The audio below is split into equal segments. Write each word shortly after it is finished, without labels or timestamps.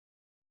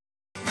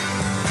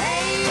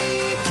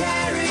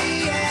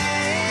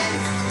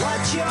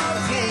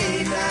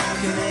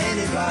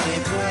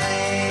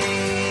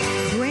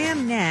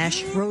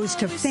Nash rose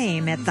to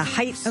fame at the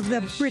height of the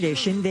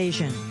British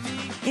invasion.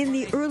 In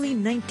the early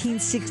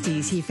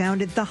 1960s, he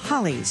founded the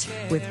Hollies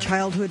with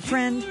childhood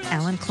friend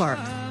Alan Clark.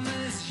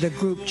 The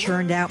group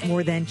churned out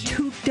more than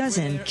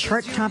 24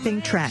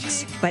 chart-topping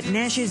tracks, but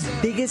Nash's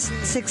biggest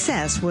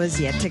success was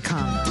yet to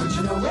come.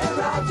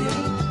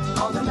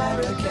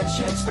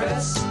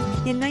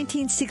 In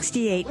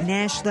 1968,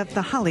 Nash left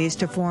the Hollies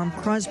to form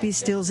Crosby,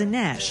 Stills and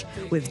Nash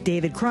with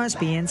David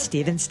Crosby and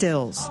Stephen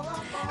Stills.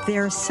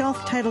 Their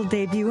self-titled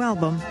debut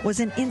album was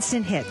an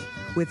instant hit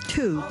with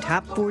 2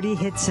 top 40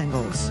 hit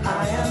singles.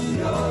 I am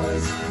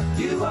yours,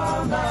 you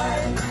are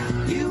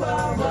mine, you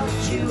are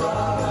what you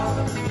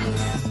are.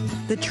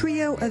 The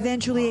trio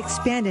eventually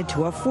expanded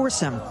to a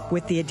foursome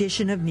with the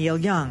addition of Neil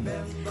Young.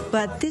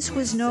 But this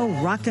was no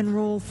rock and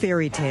roll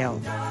fairy tale.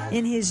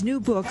 In his new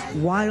book,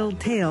 Wild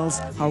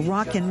Tales, A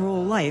Rock and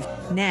Roll Life,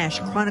 Nash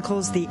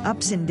chronicles the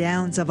ups and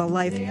downs of a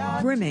life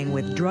brimming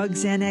with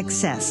drugs and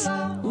excess,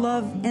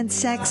 love and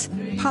sex,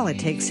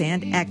 politics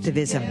and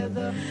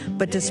activism.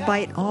 But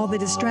despite all the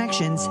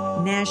distractions,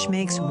 Nash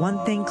makes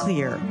one thing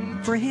clear.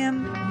 For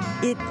him,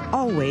 it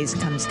always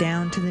comes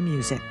down to the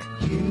music.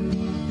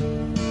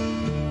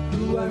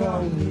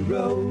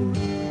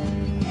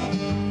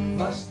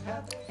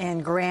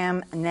 And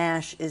Graham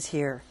Nash is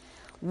here.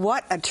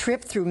 What a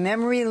trip through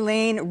memory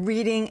lane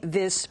reading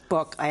this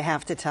book, I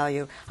have to tell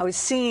you. I was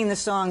singing the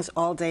songs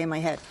all day in my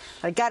head.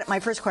 My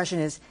first question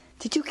is,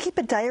 did you keep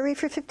a diary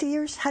for 50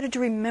 years? How did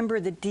you remember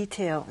the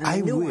detail and the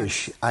I nuance?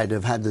 wish I'd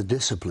have had the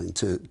discipline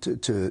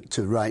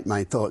to write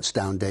my thoughts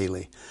down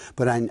daily,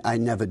 but I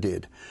never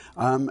did.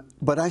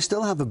 But I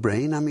still have a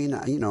brain. I mean,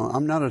 you know,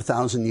 I'm not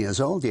 1,000 years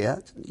old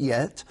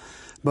yet.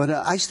 But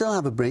I still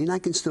have a brain. I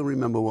can still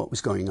remember what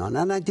was going on.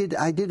 And I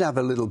did have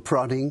a little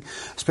prodding,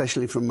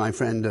 especially from my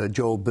friend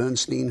Joel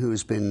Bernstein,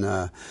 who's been,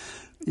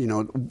 you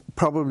know,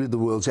 probably the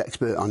world's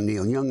expert on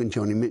Neil Young and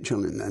Joni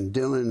Mitchell and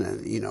Dylan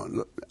and, you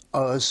know,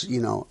 us,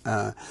 you know.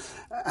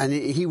 And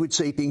he would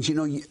say things, you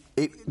know,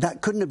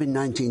 that couldn't have been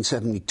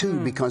 1972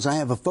 because I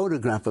have a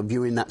photograph of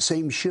you in that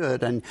same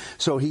shirt. And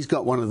so he's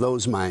got one of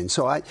those minds.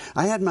 So I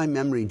had my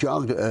memory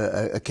jogged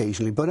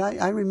occasionally, but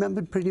I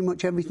remembered pretty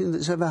much everything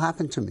that's ever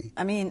happened to me.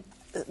 I mean,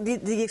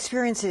 the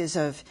experiences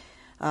of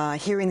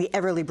hearing the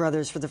Everly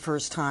Brothers for the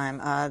first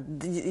time,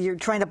 you're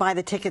trying to buy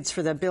the tickets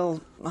for the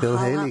Bill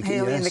Haley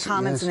in the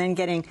Commons, and then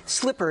getting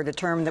slippered, a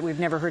term that we've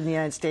never heard in the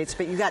United States,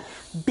 but you got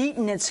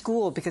beaten at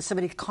school because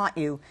somebody caught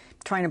you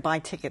trying to buy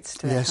tickets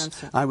to that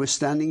concert. I was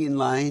standing in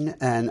line,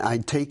 and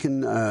I'd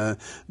taken the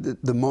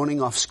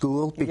morning off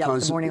school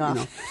because the morning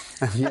off.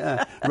 You know,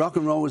 yeah, rock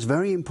and roll was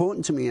very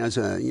important to me as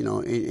a, you know,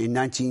 in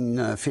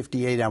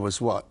 1958 I was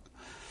what,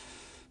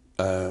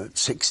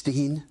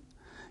 16.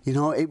 You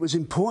know, it was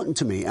important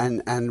to me,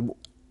 and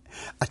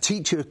a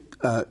teacher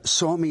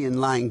saw me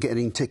in line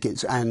getting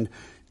tickets and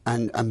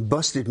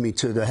busted me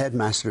to the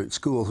headmaster at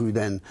school, who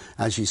then,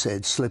 as you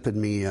said, slippered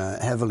me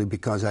heavily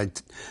because I,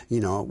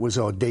 you know, was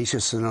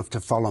audacious enough to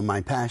follow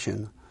my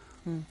passion.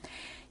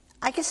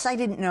 I guess I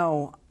didn't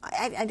know.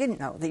 I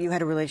didn't know that you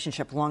had a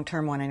relationship,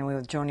 long-term one anyway,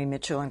 with Joni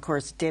Mitchell, and of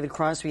course David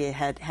Crosby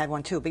had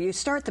one too. But you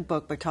start the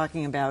book by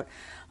talking about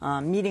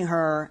meeting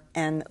her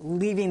and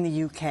leaving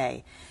the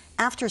UK.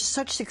 After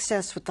such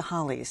success with the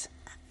Hollies,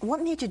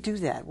 what made you do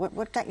that?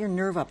 What got your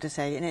nerve up to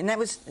say? And that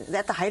was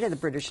at the height of the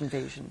British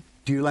invasion.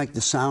 Do you like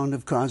the sound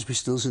of Crosby,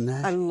 Stills and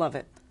Nash? I love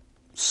it.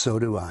 So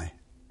do I.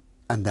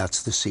 And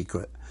that's the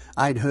secret.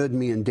 I'd heard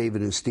me and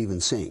David and Stephen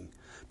sing.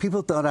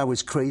 People thought I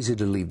was crazy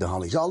to leave the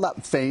Hollies. All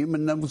that fame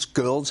and those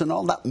girls and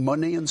all that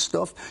money and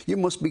stuff, you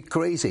must be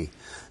crazy.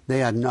 They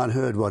had not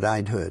heard what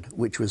I'd heard,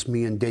 which was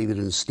me and David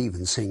and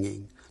Stephen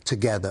singing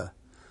together.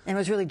 And it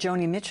was really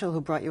Joni Mitchell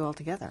who brought you all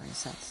together, in a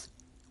sense.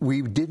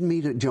 We did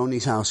meet at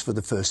Joni's house for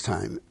the first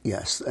time,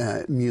 yes,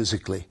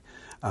 musically.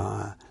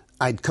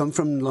 I'd come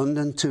from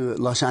London to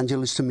Los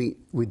Angeles to meet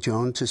with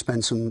Joan, to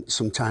spend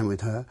some time with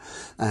her.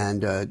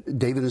 And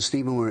David and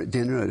Stephen were at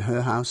dinner at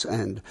her house.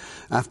 And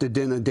after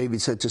dinner,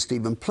 David said to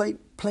Stephen, play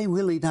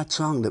Willie that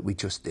song that we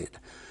just did.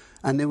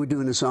 And they were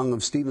doing a song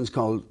of Stephen's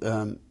called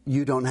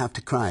You Don't Have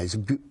to Cry. It's a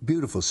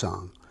beautiful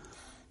song.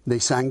 They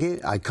sang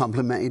it. I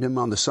complimented him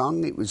on the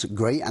song. It was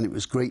great, and it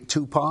was great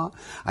two-part.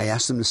 I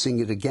asked them to sing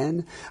it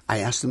again. I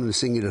asked them to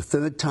sing it a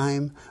third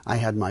time. I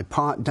had my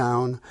part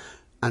down.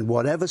 And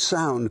whatever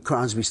sound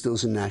Crosby,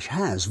 Stills and Nash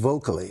has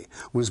vocally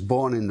was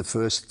born in the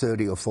first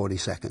 30 or 40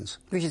 seconds.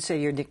 We should say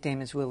your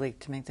nickname is Willie,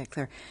 to make that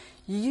clear.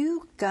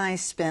 You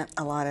guys spent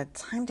a lot of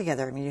time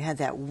together. I mean, you had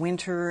that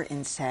winter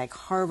in Sag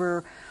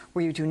Harbor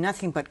where you do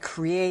nothing but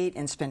create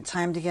and spend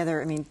time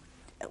together. I mean,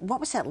 what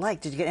was that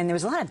like? And there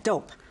was a lot of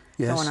dope.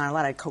 Yes. Going on, a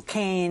lot of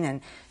cocaine,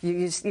 and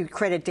you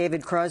credit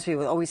David Crosby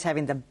with always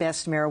having the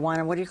best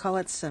marijuana. What do you call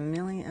it?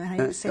 Samillion? How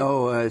do you say it?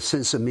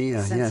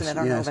 Sinsemilla, yes. I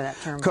don't know about that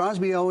term.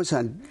 Crosby always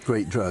had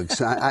great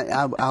drugs,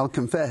 I'll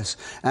confess.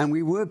 And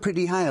we were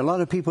pretty high. A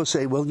lot of people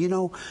say, well, you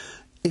know,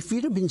 if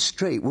you'd have been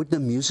straight, would the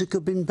music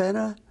have been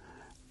better?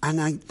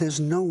 And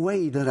there's no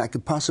way that I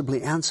could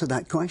possibly answer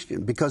that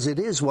question, because it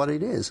is what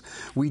it is.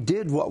 We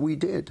did what we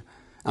did.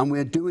 And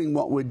we're doing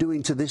what we're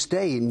doing to this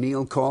day.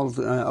 Neil called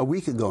a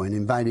week ago and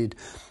invited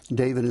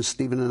David and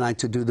Stephen and I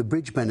to do the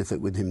Bridge benefit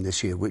with him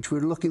this year, which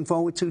we're looking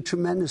forward to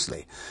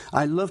tremendously.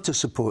 I love to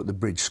support the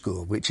Bridge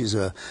School, which is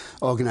an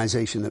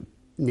organisation that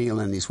Neil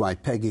and his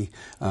wife Peggy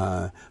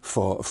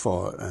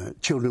for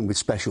children with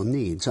special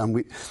needs.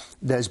 And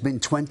there's been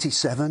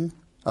 27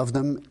 of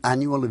them,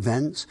 annual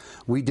events.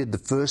 We did the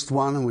first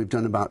one, and we've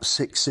done about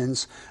 6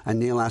 since, and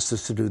Neil asked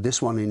us to do this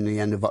one in the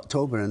end of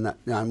October, and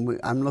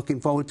I'm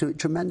looking forward to it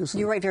tremendously.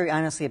 You write very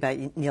honestly about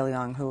Neil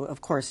Young, who, of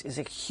course, is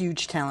a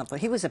huge talent, but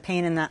he was a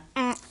pain in the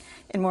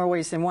in more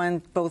ways than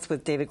one, both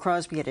with David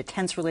Crosby. He had a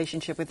tense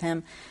relationship with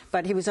him,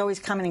 but he was always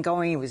coming and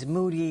going. He was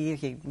moody.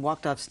 He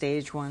walked off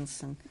stage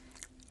once. And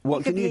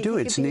what can you do?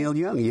 It's Neil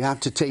Young. You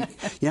have to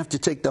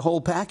take the whole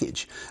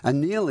package.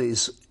 And Neil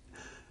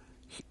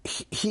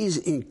he's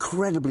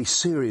incredibly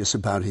serious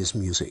about his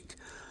music.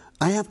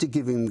 I have to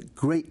give him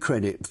great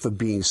credit for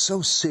being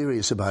so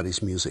serious about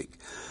his music.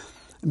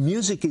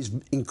 Music is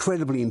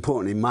incredibly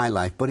important in my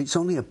life, but it's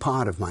only a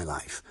part of my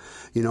life.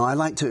 You know, I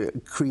like to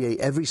create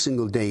every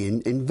single day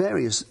in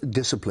various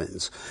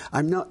disciplines.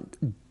 I'm not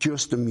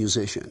just a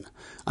musician.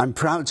 I'm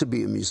proud to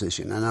be a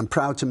musician, and I'm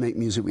proud to make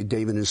music with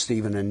David and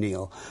Stephen and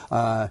Neil.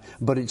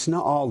 But it's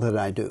not all that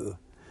I do.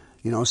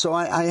 You know, so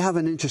I have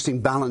an interesting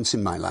balance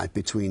in my life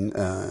between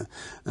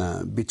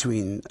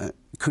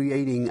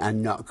creating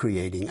and not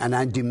creating, and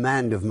I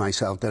demand of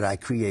myself that I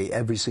create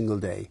every single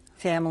day.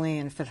 Family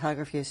and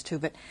photography is too,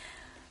 but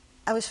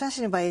I was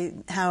fascinated by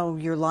how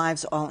your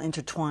lives all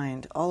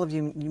intertwined. All of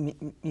you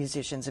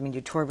musicians, I mean,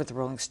 you toured with the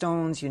Rolling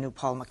Stones, you knew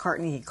Paul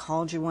McCartney, he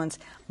called you once.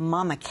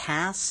 Mama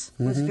Cass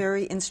was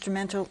very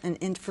instrumental and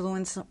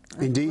influential.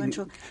 Indeed,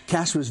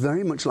 Cass was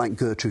very much like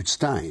Gertrude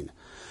Stein.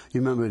 You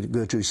remember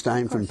Gertrude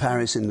Stein from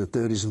Paris in the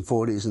 30s and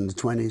 40s and the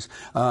 20s?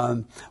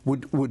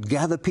 Would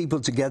gather people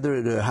together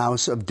at her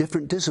house of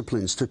different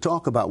disciplines to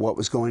talk about what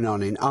was going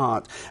on in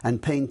art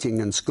and painting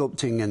and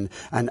sculpting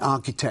and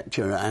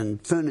architecture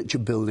and furniture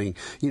building.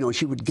 You know,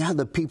 she would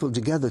gather people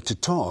together to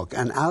talk,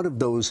 and out of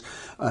those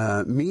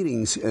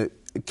meetings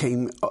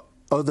came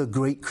other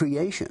great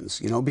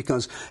creations, you know,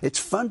 because it's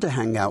fun to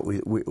hang out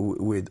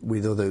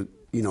with other,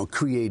 you know,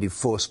 creative,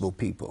 forceful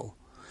people.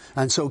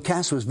 And so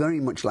Cass was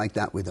very much like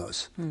that with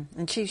us.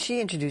 And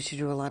she introduced you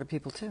to a lot of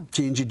people, too.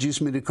 She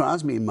introduced me to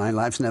Crosby, and my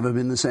life's never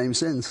been the same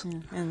since. Yeah.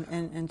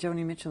 And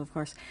Joni Mitchell, of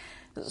course.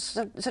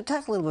 So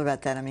talk a little bit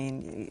about that. I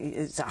mean,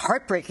 it's a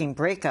heartbreaking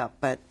breakup,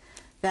 but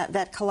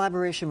that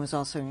collaboration was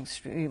also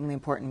extremely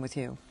important with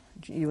you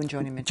and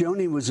Joni Mitchell.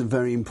 Joni was a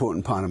very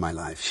important part of my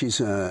life. She's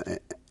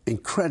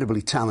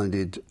incredibly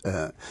talented,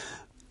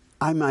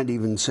 I might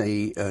even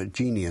say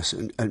genius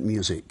at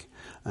music.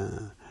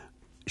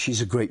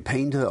 She's a great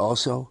painter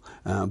also,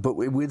 but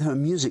with her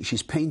music,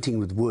 she's painting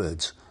with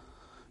words,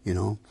 you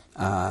know.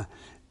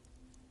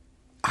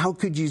 How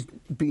could you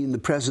be in the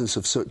presence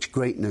of such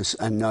greatness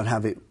and not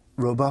have it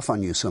rub off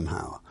on you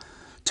somehow?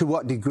 To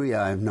what degree,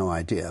 I have no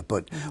idea.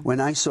 But when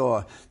I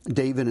saw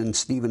David and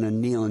Stephen and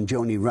Neil and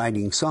Joni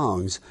writing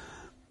songs,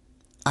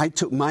 I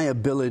took my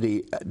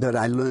ability that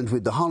I learned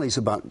with the Hollies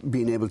about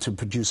being able to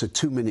produce a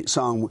 2-minute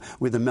song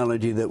with a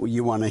melody that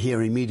you want to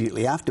hear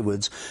immediately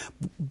afterwards.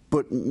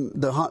 But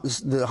the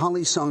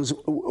Hollies songs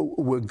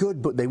were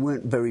good, but they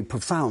weren't very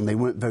profound. They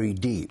weren't very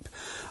deep.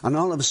 And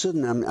all of a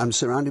sudden, I'm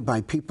surrounded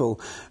by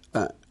people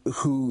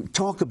who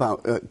talk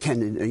about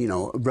Kennedy, you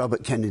know,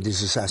 Robert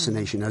Kennedy's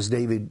assassination, as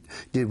David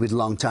did with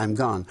Long Time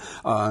Gone.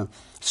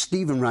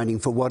 Stephen writing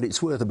For What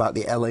It's Worth about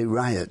the L.A.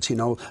 riots. You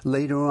know,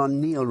 later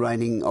on Neil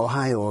writing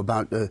Ohio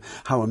about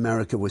how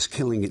America was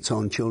killing its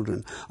own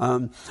children.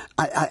 I'm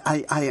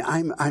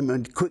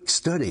a quick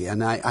study,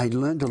 and I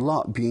learned a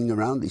lot being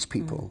around these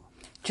people.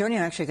 Joni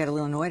actually got a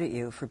little annoyed at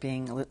you for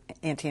being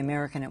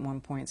anti-American at one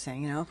point,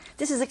 saying, you know,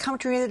 this is a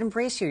country that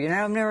embraces you. You're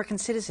not an American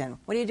citizen.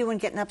 What are you doing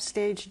getting up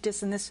stage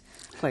dissing this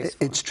place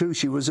for? It's true.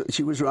 She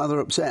was rather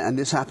upset, and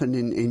this happened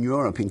in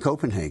Europe, in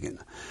Copenhagen.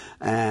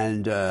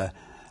 And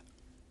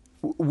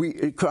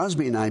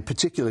Crosby and I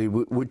particularly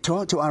would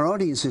talk to our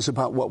audiences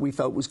about what we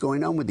felt was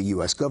going on with the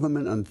U.S.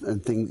 government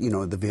and things, you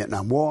know, the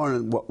Vietnam War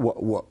and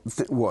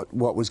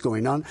what was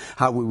going on,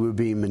 how we were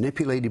being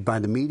manipulated by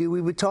the media.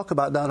 We would talk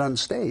about that on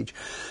stage.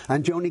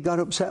 And Joni got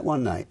upset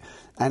one night,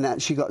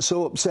 and she got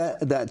so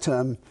upset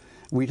that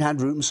we'd had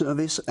room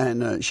service,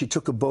 and she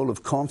took a bowl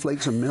of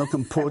cornflakes and milk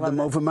and poured them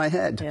over my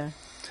head. Yeah.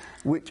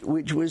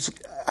 Which was,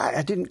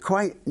 I didn't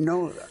quite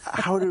know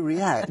how to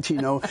react,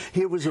 you know.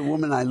 Here was a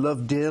woman I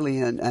loved dearly,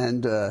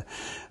 and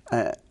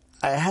I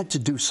had to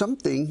do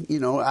something,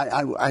 you know.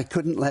 I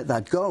couldn't let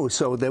that go.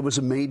 So there was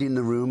a maid in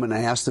the room, and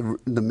I asked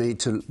the maid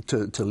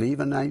to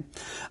leave, and I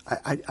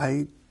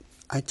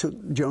took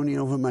Joni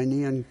over my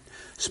knee and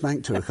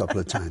spanked her a couple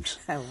of times.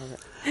 I love it.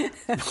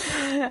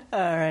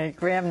 All right,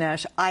 Graham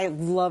Nash, I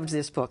loved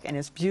this book, and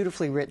it's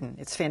beautifully written.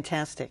 It's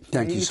fantastic.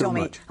 Thank you so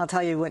much. I'll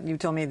tell you what you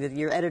told me, that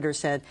your editor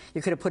said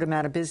you could have put him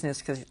out of business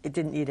because it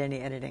didn't need any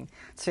editing.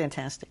 It's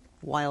fantastic.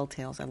 Wild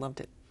Tales, I loved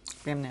it.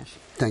 Graham Nash.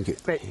 Thank you.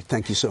 Great.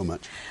 Thank you so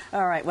much.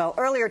 All right. Well,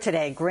 earlier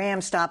today,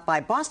 Graham stopped by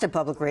Boston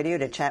Public Radio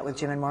to chat with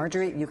Jim and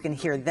Marjorie. You can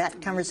hear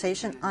that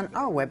conversation on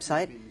our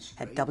website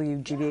at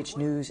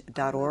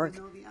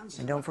wgbhnews.org.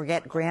 And don't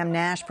forget, Graham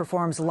Nash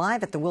performs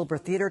live at the Wilbur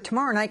Theater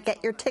tomorrow night.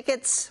 Get your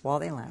tickets while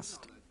they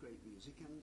last.